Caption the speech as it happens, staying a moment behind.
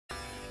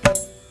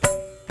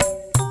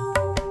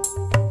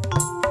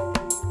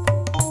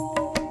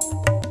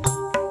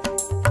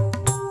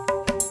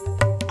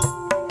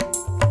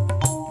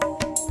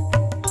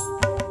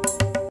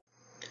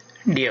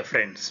Dear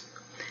friends,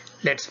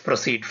 let's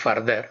proceed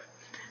further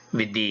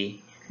with the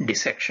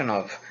dissection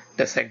of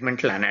the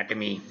segmental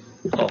anatomy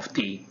of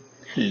the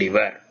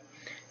liver.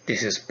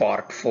 This is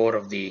part 4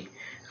 of the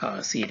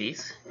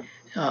series.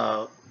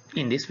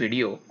 In this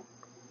video,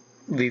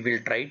 we will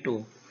try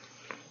to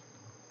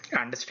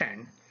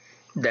understand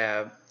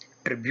the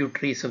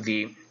tributaries of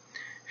the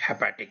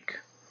hepatic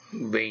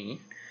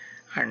vein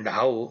and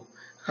how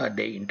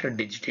they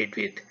interdigitate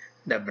with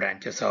the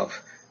branches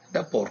of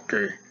the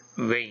portal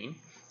vein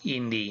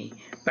in the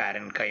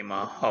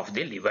parenchyma of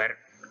the liver.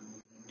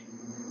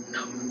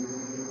 Now,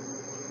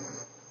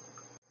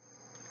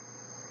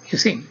 you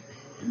see,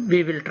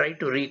 we will try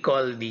to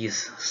recall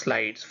these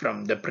slides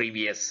from the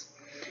previous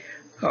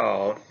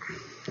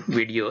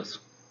videos.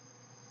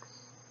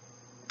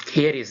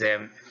 Here is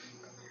a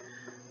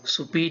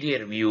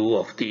superior view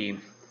of the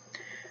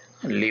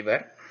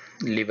liver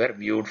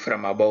viewed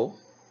from above.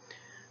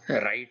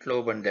 The right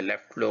lobe and the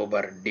left lobe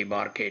are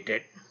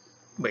demarcated.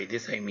 By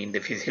this I mean the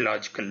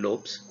physiological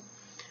lobes.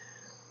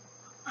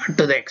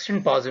 To the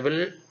extent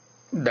possible,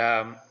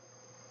 the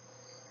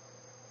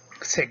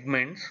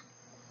segments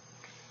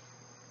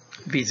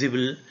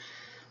visible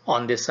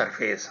on this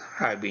surface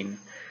have been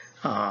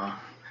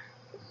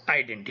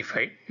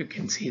identified. You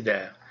can see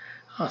the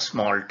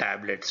small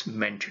tablets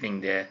mentioning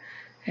the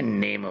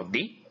name of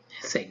the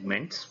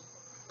segments.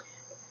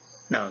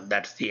 Now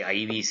that's the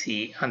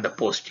IVC and the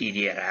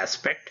posterior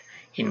aspect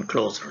in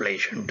close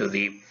relation to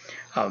the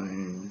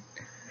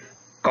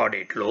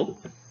caudate lobe.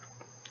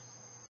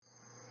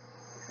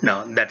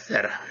 Now that's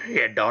a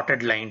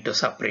dotted line to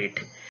separate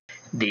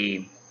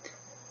the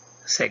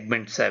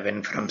segment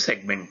 7 from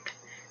segment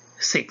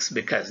 6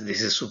 because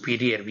this is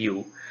superior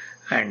view,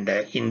 and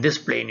in this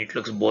plane it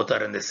looks both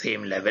are on the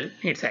same level.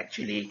 It's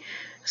actually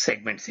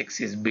segment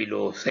 6 is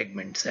below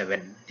segment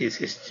 7.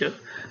 This is to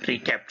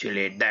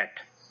recapitulate that.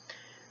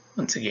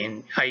 Once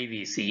again,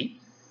 IVC,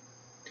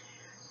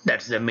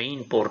 that's the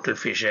main portal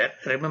fissure.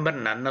 Remember,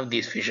 none of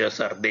these fissures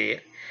are there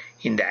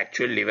in the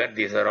actual liver.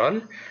 These are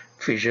all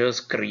fissures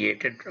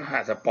created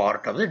as a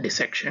part of the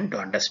dissection to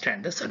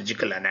understand the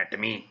surgical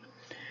anatomy.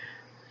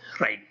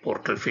 Right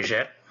portal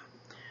fissure.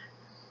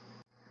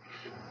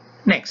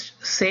 Next,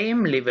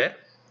 same liver,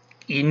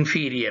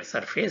 inferior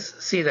surface.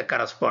 See the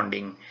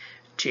corresponding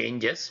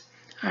changes,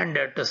 and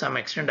to some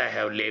extent I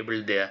have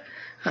labeled the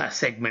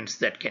segments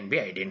that can be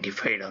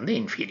identified on the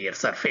inferior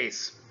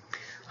surface.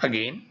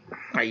 Again,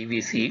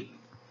 IVC,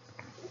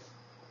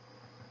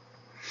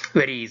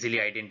 very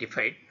easily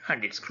identified,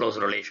 and its close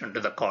relation to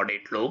the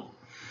caudate lobe.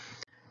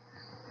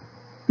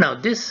 Now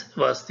this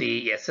was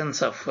the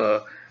essence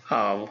of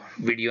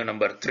video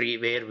number 3,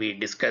 where we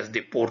discussed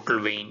the portal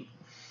vein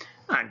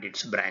and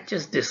its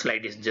branches. This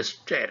slide is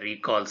just a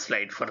recall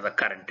slide for the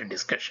current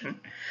discussion.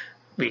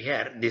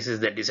 This is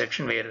the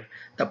dissection where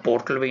the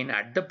portal vein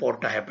at the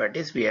porta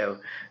hepatis, we have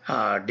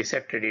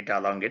dissected it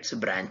along its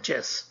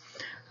branches,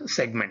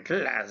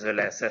 segmental as well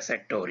as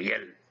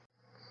sectorial.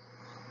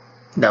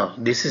 Now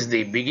this is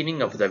the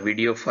beginning of the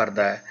video for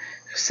the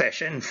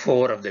session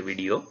 4 of the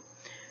video.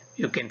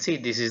 You can see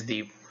this is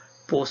the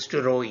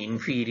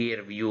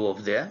postero-inferior view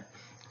of the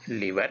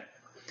liver.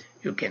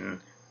 You can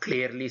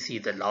clearly see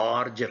the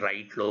large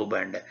right lobe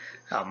and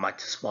a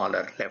much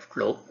smaller left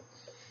lobe.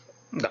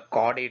 The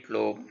caudate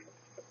lobe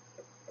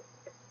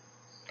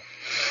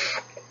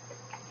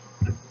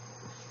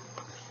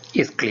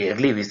is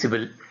clearly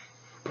visible,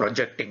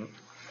 projecting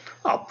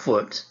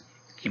upwards.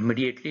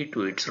 Immediately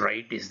to its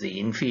right is the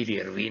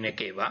inferior vena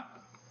cava.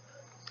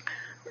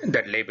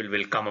 That label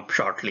will come up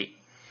shortly.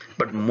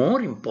 But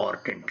more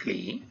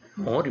importantly,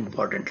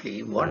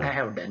 what I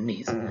have done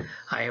is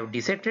I have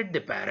dissected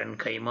the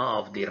parenchyma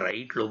of the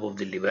right lobe of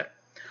the liver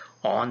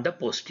on the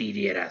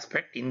posterior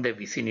aspect in the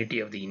vicinity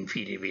of the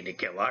inferior vena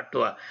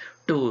cava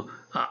to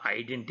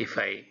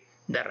identify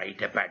the right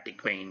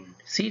hepatic vein.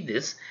 See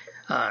this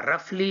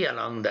roughly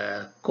along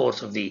the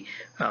course of the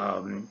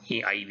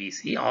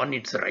IVC on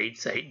its right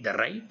side, the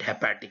right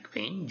hepatic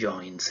vein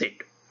joins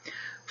it.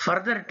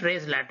 Further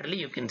trace laterally,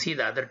 you can see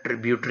the other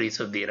tributaries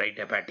of the right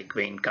hepatic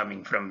vein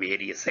coming from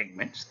various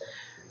segments.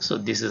 So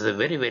this is a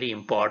very, very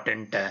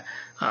important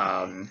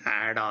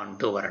add-on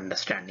to our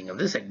understanding of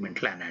the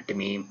segmental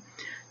anatomy.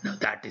 Now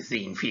that is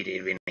the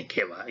inferior vena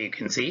cava. You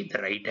can see the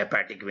right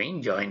hepatic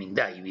vein joining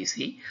the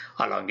IVC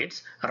along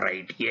its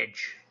right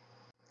edge.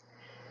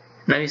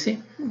 Now you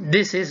see,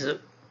 this is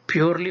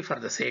purely for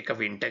the sake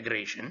of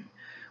integration.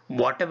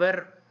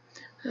 Whatever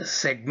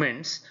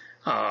segments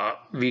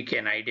we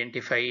can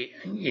identify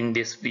in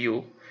this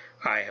view,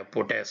 I have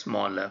put a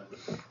small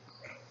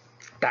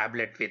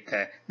tablet with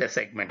the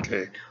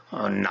segmental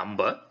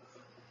number.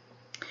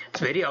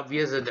 It's very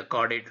obvious that the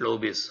caudate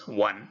lobe is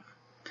 1,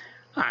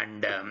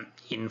 and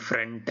in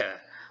front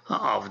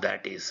of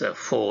that is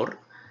 4.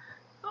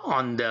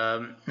 On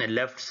the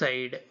left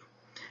side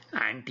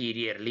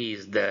anteriorly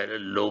is the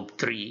lobe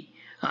 3,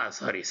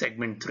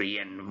 segment 3,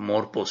 and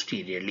more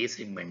posteriorly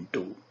segment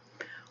 2.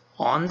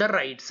 On the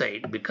right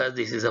side, because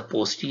this is a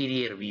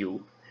posterior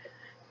view,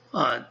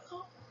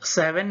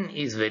 7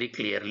 is very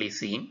clearly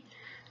seen.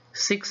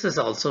 6 is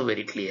also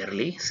very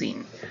clearly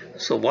seen.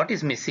 So what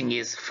is missing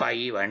is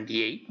 5 and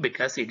 8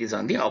 because it is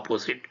on the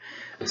opposite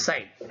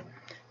side.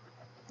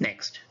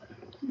 Next,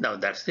 now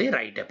that's the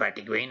right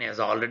hepatic vein as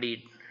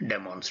already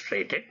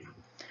demonstrated,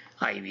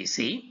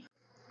 IVC.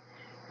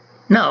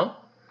 Now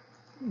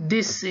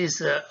this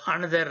is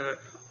another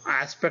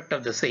aspect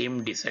of the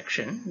same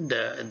dissection.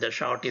 The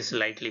shot is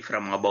slightly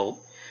from above.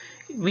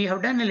 We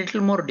have done a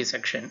little more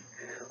dissection.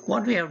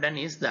 What we have done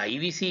is the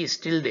IVC is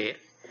still there.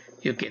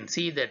 You can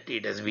see that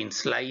it has been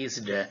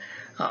sliced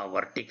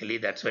vertically.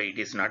 That's why it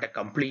is not a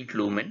complete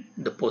lumen.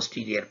 The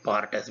posterior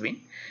part has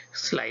been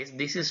sliced.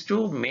 This is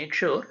to make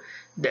sure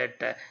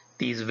that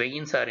these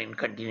veins are in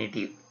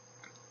continuity.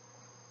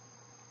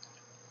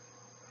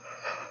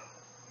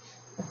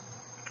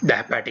 The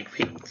hepatic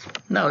veins.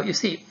 Now you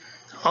see,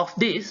 of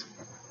this,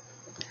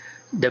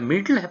 the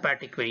middle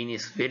hepatic vein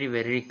is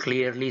very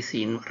clearly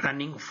seen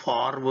running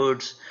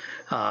forwards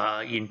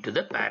into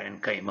the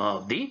parenchyma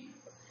of the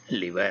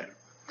liver.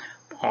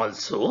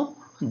 Also,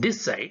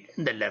 this side,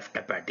 the left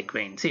hepatic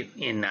vein. See,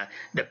 in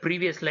the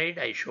previous slide,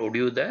 I showed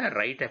you the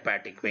right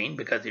hepatic vein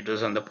because it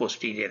was on the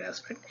posterior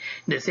aspect.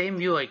 The same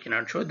view I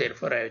cannot show,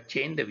 therefore I have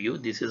changed the view.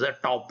 This is a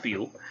top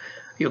view.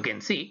 You can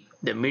see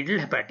the middle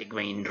hepatic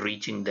vein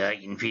reaching the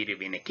inferior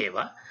vena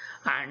cava,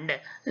 and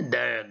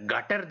the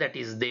gutter that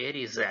is there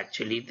is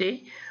actually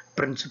the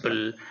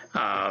principal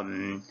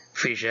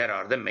fissure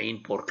or the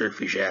main portal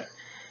fissure.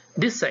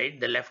 This side,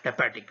 the left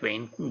hepatic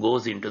vein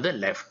goes into the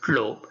left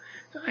lobe.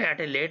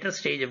 At a later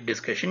stage of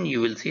discussion,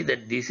 you will see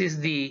that this is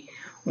the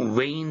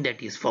vein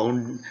that is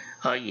found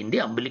in the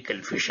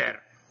umbilical fissure.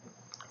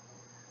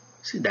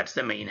 See, that's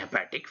the main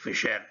hepatic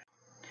fissure.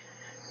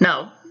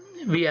 Now,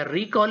 we are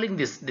recalling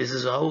this. This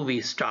is how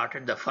we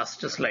started the first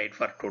slide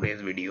for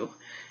today's video.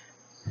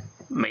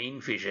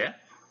 Main fissure,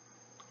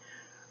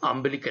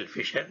 umbilical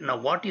fissure. Now,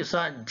 what you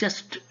saw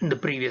just in the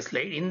previous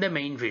slide, in the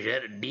main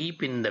fissure,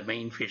 deep in the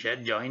main fissure,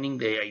 joining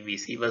the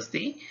IVC was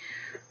the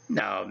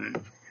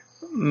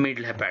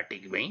middle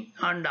hepatic vein,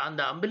 and on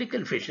the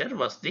umbilical fissure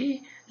was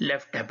the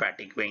left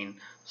hepatic vein.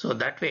 So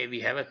that way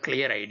we have a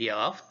clear idea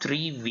of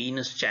 3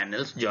 venous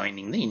channels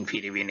joining the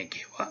inferior vena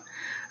cava: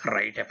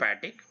 right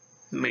hepatic,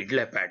 middle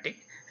hepatic,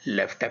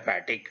 left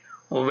hepatic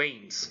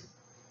veins.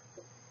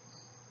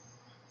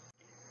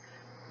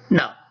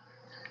 Now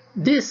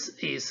this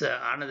is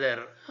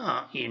another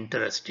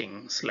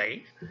interesting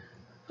slide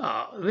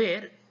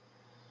where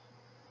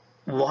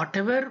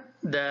whatever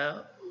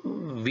the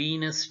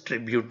venous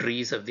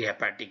tributaries of the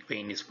hepatic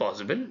vein is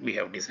possible, we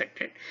have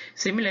dissected.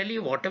 Similarly,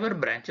 whatever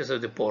branches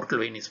of the portal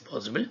vein is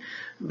possible,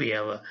 we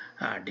have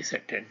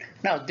dissected.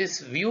 Now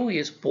this view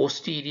is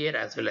posterior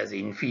as well as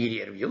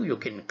inferior view. You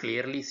can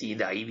clearly see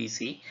the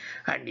IVC,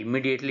 and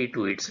immediately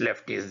to its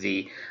left is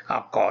the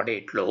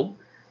caudate lobe,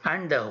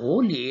 and the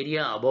whole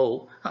area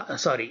above,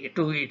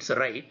 to its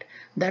right,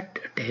 that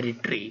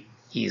territory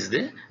is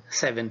the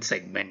 7th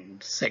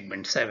segment,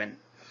 segment 7.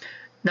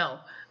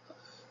 Now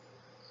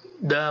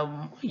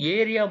the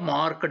area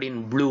marked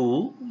in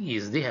blue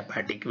is the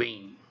hepatic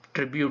vein,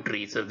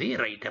 tributaries of the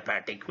right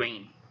hepatic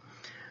vein.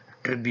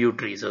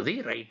 Tributaries of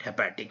the right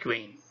hepatic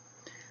vein.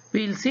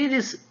 We will see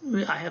this.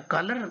 I have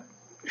color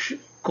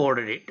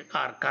coded it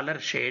or color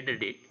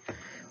shaded it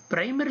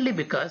primarily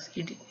because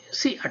it,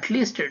 see, at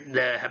least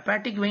the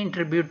hepatic vein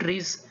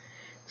tributaries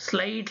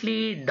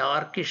slightly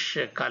darkish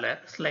color,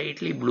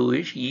 slightly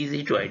bluish,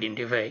 easy to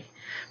identify.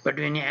 But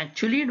when you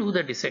actually do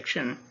the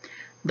dissection,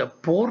 the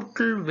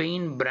portal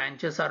vein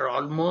branches are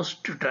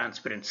almost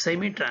transparent,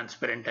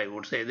 semi-transparent I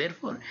would say.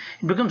 Therefore,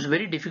 it becomes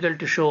very difficult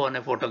to show on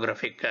a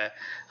photographic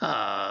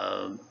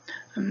a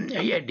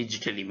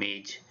digital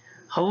image.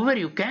 However,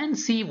 you can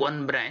see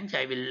one branch.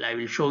 I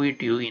will show it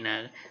to you in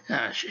a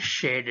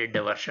shaded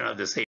version of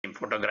the same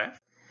photograph.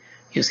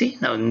 You see,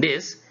 now in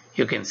this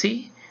you can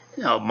see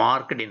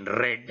marked in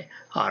red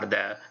are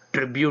the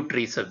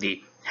tributaries of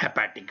the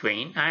hepatic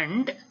vein,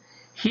 and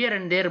here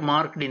and there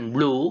marked in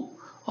blue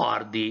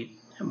are the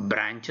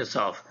branches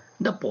of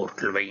the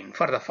portal vein.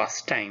 For the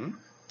first time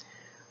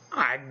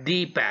at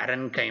the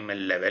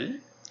parenchymal level,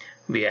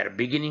 we are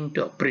beginning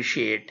to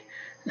appreciate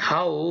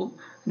how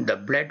the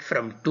blood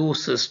from 2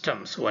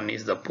 systems, one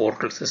is the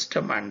portal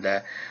system and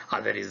the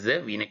other is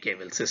the vena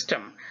caval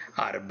system,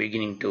 are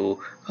beginning to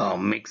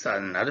mix.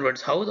 In other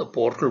words, how the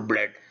portal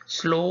blood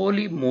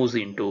slowly moves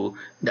into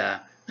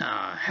the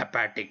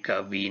hepatic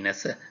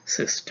venous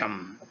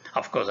system.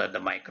 Of course, at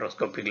the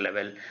microscopic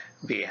level,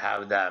 we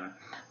have the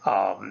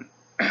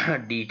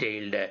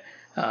detailed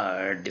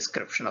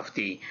description of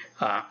the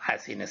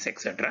acinus,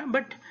 etc.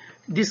 But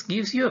this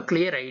gives you a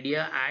clear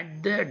idea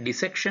at the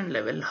dissection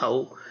level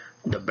how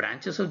the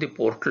branches of the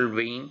portal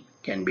vein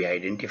can be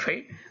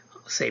identified,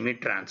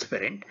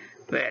 semi-transparent,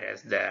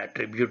 whereas the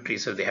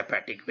tributaries of the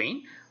hepatic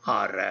vein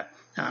are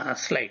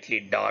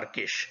slightly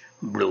darkish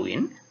blue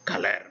in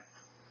color.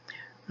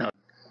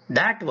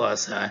 That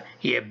was a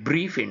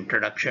brief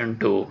introduction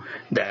to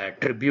the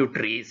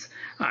tributaries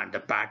and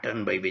the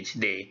pattern by which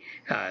they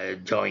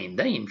join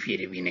the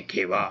inferior vena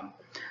cava.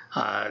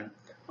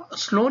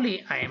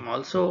 Slowly, I am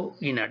also,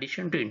 in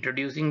addition to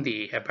introducing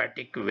the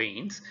hepatic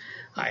veins,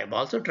 I am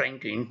also trying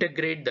to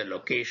integrate the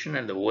location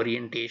and the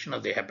orientation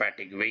of the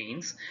hepatic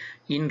veins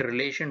in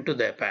relation to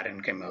the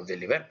parenchyma of the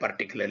liver,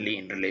 particularly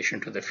in relation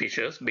to the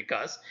fissures,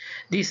 because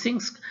these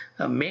things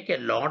make a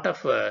lot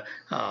of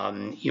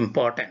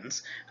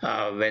importance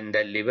when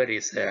the liver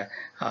is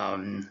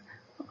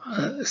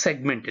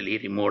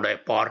segmentally removed. A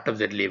part of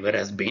the liver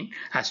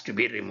has to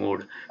be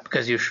removed,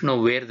 because you should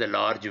know where the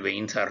large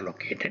veins are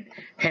located.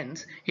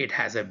 Hence, it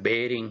has a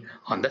bearing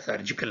on the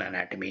surgical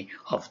anatomy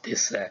of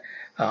this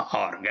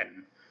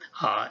organ.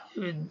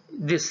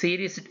 This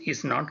series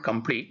is not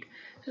complete.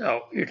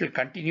 It will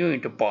continue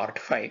into part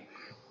 5.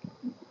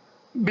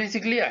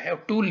 Basically, I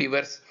have two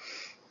livers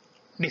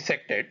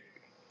dissected.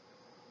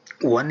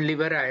 One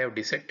liver I have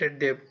dissected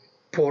the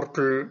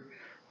portal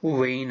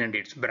vein and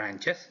its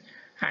branches,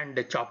 and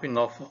the chopping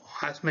off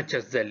as much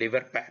as the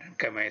liver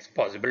parenchyma is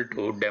possible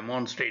to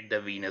demonstrate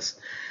the venous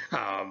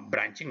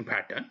branching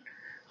pattern,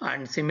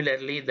 and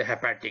similarly the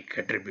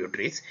hepatic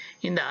tributaries.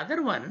 In the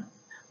other one,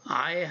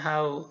 I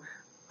have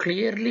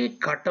clearly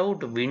cut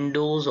out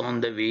windows on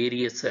the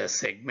various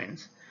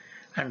segments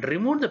and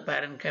remove the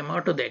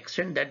parenchyma to the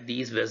extent that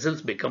these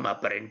vessels become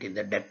apparent in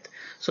the depth.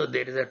 So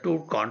there is a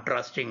two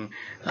contrasting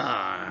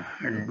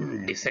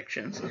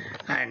dissections,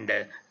 and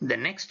the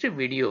next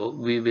video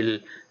we will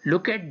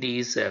look at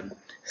these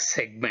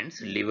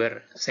segments,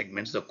 liver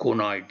segments, the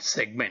conoid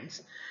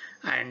segments,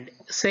 and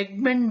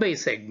segment by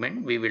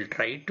segment we will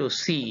try to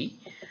see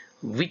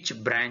which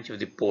branch of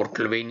the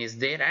portal vein is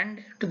there,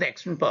 and to the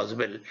extent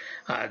possible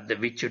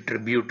which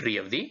tributary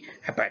of the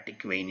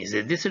hepatic vein is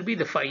there. This will be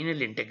the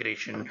final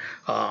integration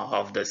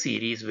of the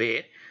series,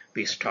 where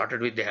we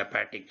started with the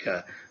hepatic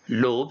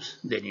lobes,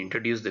 then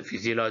introduced the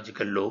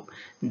physiological lobe,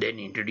 then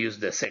introduced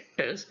the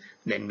sectors,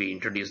 then we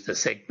introduced the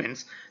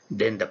segments,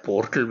 then the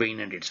portal vein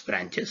and its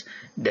branches,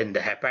 then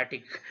the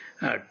hepatic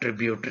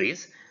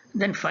tributaries.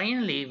 Then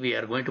finally, we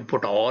are going to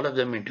put all of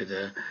them into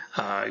the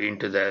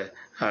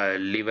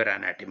liver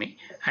anatomy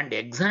and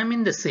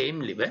examine the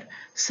same liver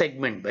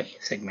segment by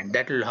segment.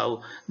 That will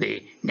how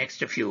the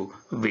next few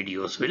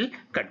videos will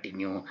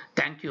continue.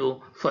 Thank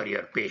you for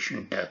your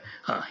patient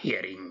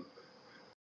hearing.